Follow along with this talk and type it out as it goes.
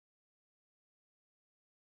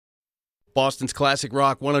Boston's Classic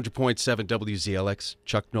Rock, 100.7 WZLX.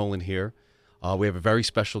 Chuck Nolan here. We have a very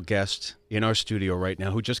special guest in our studio right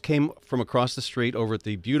now who just came from across the street over at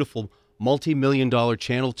the beautiful multi-million-dollar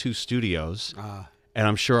Channel 2 studios. And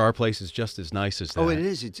I'm sure our place is just as nice as that. Oh, it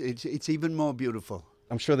is. It's even more beautiful.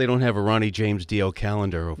 I'm sure they don't have a Ronnie James Dio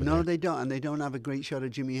calendar over there. No, they don't. And they don't have a great shot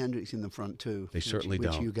of Jimi Hendrix in the front, too. They certainly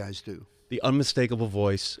don't. Which you guys do. The unmistakable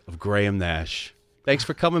voice of Graham Nash. Thanks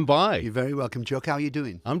for coming by. You're very welcome, Chuck. How are you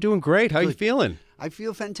doing? I'm doing great. How are you feeling? I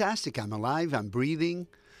feel fantastic. I'm alive. I'm breathing.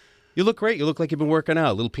 You look great. You look like you've been working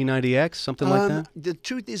out. Little P90X, something like that? The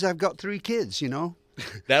truth is I've got 3 kids, you know.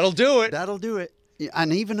 That'll do it. That'll do it.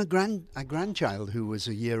 And even a grandchild who was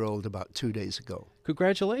a year old about 2 days ago.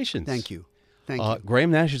 Congratulations. Thank you. Thank you.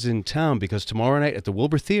 Graham Nash is in town because tomorrow night at the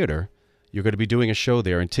Wilbur Theater, you're going to be doing a show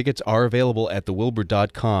there, and tickets are available at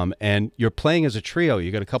thewilbur.com. And you're playing as a trio. You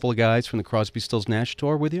got a couple of guys from the Crosby, Stills, Nash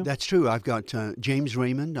tour with you? That's true. I've got James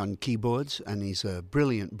Raymond on keyboards, and he's a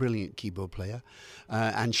brilliant, brilliant keyboard player,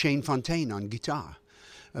 and Shane Fontaine on guitar,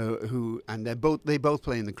 they both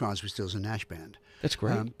play in the Crosby, Stills, and Nash band. That's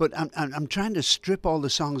great. But I'm trying to strip all the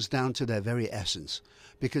songs down to their very essence,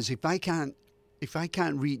 because if I can't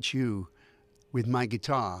reach you with my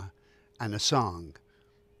guitar and a song,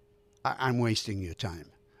 I'm wasting your time.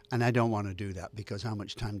 And I don't want to do that, because how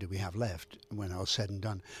much time do we have left when all's said and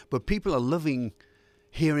done? But people are loving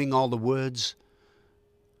hearing all the words.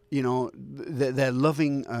 You know, they're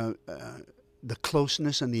loving the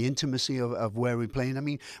closeness and the intimacy of where we're playing. I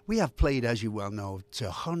mean, we have played, as you well know, to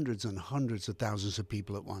hundreds and hundreds of thousands of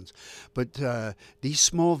people at once. But these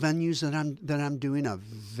small venues that I'm doing are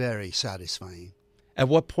very satisfying. At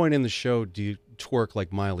what point in the show do you twerk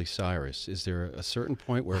like Miley Cyrus? Is there a certain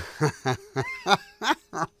point where...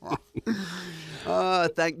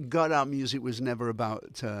 Thank God our music was never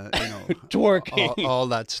about, twerking. All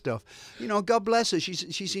that stuff. You know, God bless her. She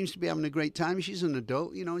seems to be having a great time. She's an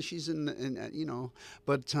adult, you know,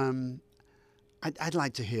 but I'd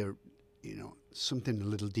like to hear, something a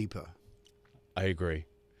little deeper. I agree.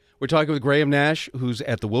 We're talking with Graham Nash, who's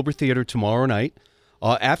at the Wilbur Theater tomorrow night.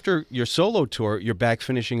 After your solo tour, you're back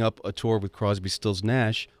finishing up a tour with Crosby, Stills,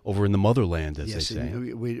 Nash over in the motherland, as they say.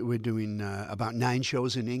 Yes, we're doing about 9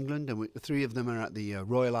 shows in England, and 3 of them are at the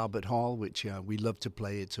Royal Albert Hall, which we love to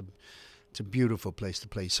play. It's a beautiful place to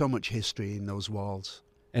play. So much history in those walls.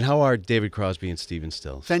 And how are David Crosby and Stephen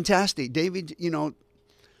Stills? Fantastic. David,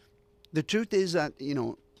 the truth is that,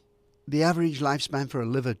 the average lifespan for a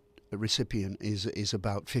liver recipient is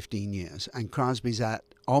about 15 years, and Crosby's at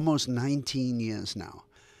almost 19 years now.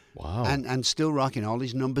 Wow. And still rocking. All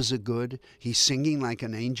his numbers are good. He's singing like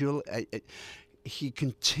an angel. He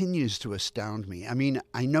continues to astound me. I mean,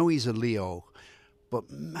 I know he's a Leo, but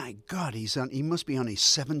my God, he must be on his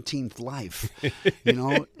 17th life,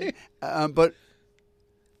 but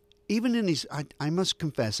even in his, I must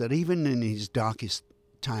confess that even in his darkest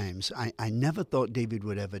times, I never thought David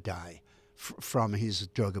would ever die from his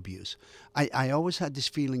drug abuse. I always had this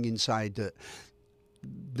feeling inside that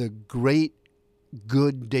the great,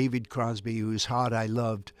 good David Crosby, whose heart I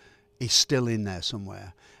loved, is still in there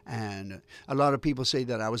somewhere. And a lot of people say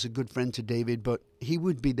that I was a good friend to David, but he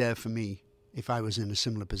would be there for me if I was in a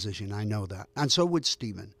similar position. I know that. And so would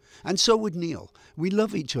Stephen. And so would Neil. We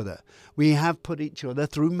love each other. We have put each other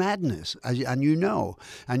through madness, and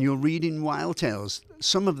and you'll read in Wild Tales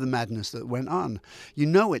some of the madness that went on. You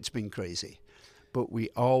know it's been crazy. But we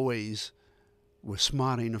always were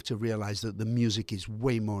smart enough to realize that the music is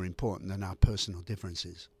way more important than our personal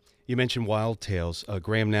differences. You mentioned Wild Tales.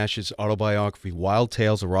 Graham Nash's autobiography, Wild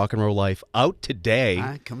Tales, A Rock and Roll Life, out today.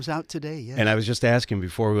 It comes out today, yeah. And I was just asking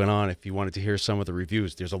before we went on if you wanted to hear some of the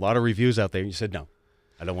reviews. There's a lot of reviews out there, and you said, no,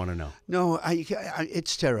 I don't want to know. No,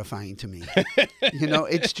 it's terrifying to me.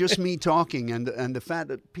 It's just me talking, and the fact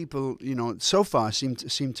that people, so far seem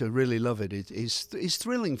to really love it is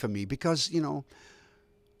thrilling for me, because,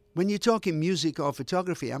 when you're talking music or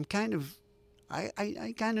photography, I kind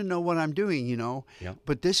of know what I'm doing, Yeah.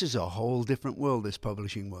 But this is a whole different world, this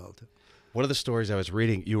publishing world. One of the stories I was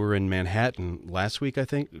reading, you were in Manhattan last week, I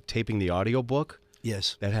think, taping the audiobook.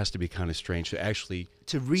 Yes. That has to be kind of strange to actually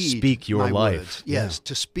read speak your my life. Words. Yes,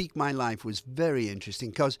 to speak my life was very interesting,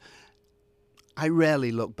 because I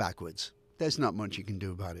rarely look backwards. There's not much you can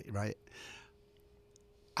do about it, right?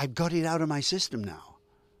 I've got it out of my system now.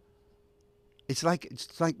 It's like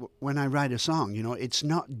when I write a song, it's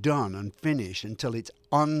not done and finished until it's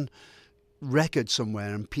on record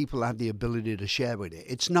somewhere and people have the ability to share with it.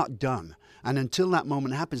 It's not done. And until that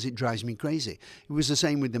moment happens, it drives me crazy. It was the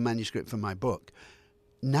same with the manuscript for my book.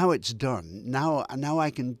 Now it's done. Now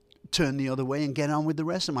I can turn the other way and get on with the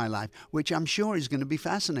rest of my life, which I'm sure is going to be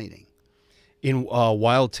fascinating. In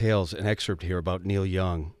Wild Tales, an excerpt here about Neil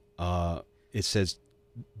Young, it says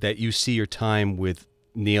that you see your time with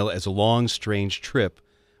Neil as a long, strange trip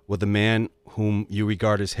with a man whom you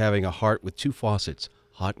regard as having a heart with two faucets,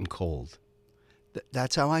 hot and cold.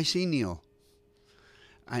 That's how I see Neil.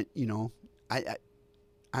 I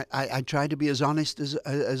tried to be as honest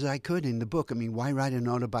as I could in the book. I mean, why write an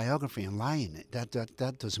autobiography and lie in it?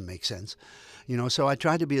 That doesn't make sense, So I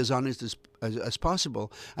tried to be as honest as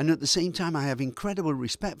possible, and at the same time, I have incredible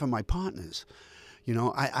respect for my partners.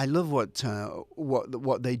 I love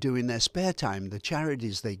what they do in their spare time, the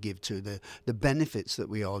charities they give to, the benefits that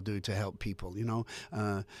we all do to help people.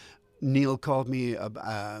 Neil called me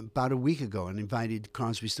about a week ago and invited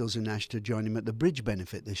Crosby, Stills and Nash to join him at the Bridge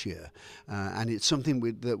benefit this year, and it's something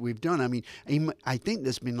that we've done. I mean, I think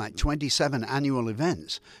there's been like 27 annual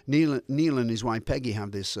events. Neil and his wife Peggy have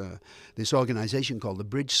this organization called the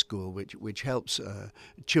Bridge School, which helps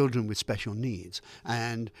children with special needs.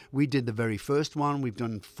 And we did the very first one. We've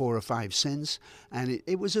done 4 or 5 since, and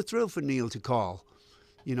it was a thrill for Neil to call,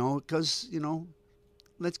 because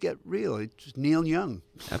let's get real. It's Neil Young.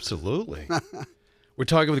 Absolutely. We're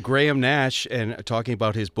talking with Graham Nash and talking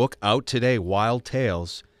about his book out today, Wild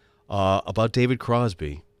Tales, about David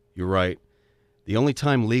Crosby. You're right. The only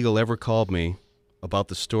time Legal ever called me about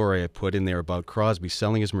the story I put in there about Crosby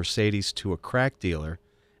selling his Mercedes to a crack dealer,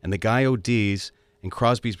 and the guy ODs, and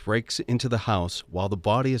Crosby breaks into the house while the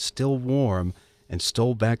body is still warm and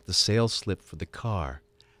stole back the sales slip for the car.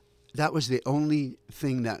 That was the only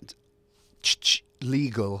thing that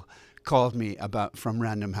Legal called me about from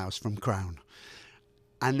Random House, from Crown.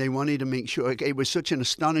 And they wanted to make sure, it was such an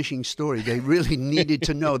astonishing story. They really needed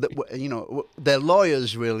to know that, their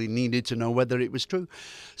lawyers really needed to know whether it was true.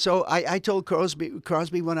 So I told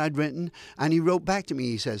Crosby what I'd written, and he wrote back to me.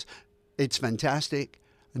 He says, "It's fantastic.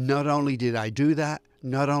 Not only did I do that,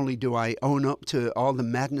 not only do I own up to all the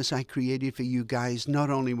madness I created for you guys, not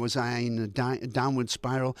only was I in a downward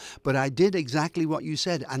spiral, but I did exactly what you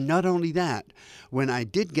said. And not only that, when I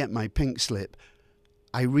did get my pink slip,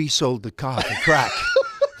 I resold the car for crack."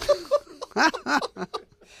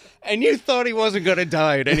 And you thought he wasn't going to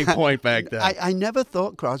die at any point back then. I never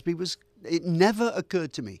thought Crosby was, it never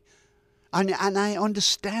occurred to me. And I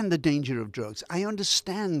understand the danger of drugs. I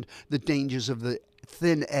understand the dangers of the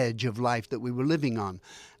thin edge of life that we were living on.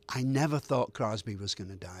 I never thought Crosby was going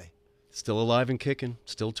to die. Still alive and kicking,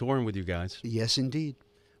 still touring with you guys. Yes, indeed.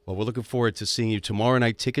 Well, we're looking forward to seeing you tomorrow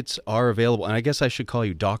night. Tickets are available. And I guess I should call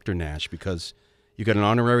you Dr. Nash because you got an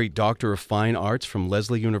honorary Doctor of Fine Arts from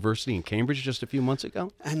Lesley University in Cambridge just a few months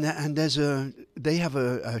ago. And they have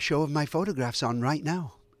a show of my photographs on right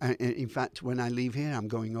now. In fact, when I leave here, I'm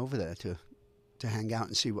going over there to hang out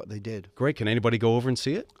and see what they did. Great. Can anybody go over and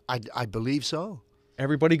see it? I believe so.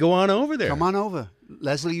 Everybody go on over there. Come on over.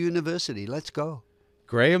 Lesley University. Let's go.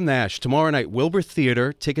 Graham Nash, tomorrow night, Wilbur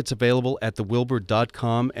Theater. Tickets available at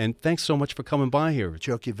thewilbur.com. And thanks so much for coming by here.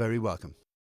 Chuck, you're very welcome.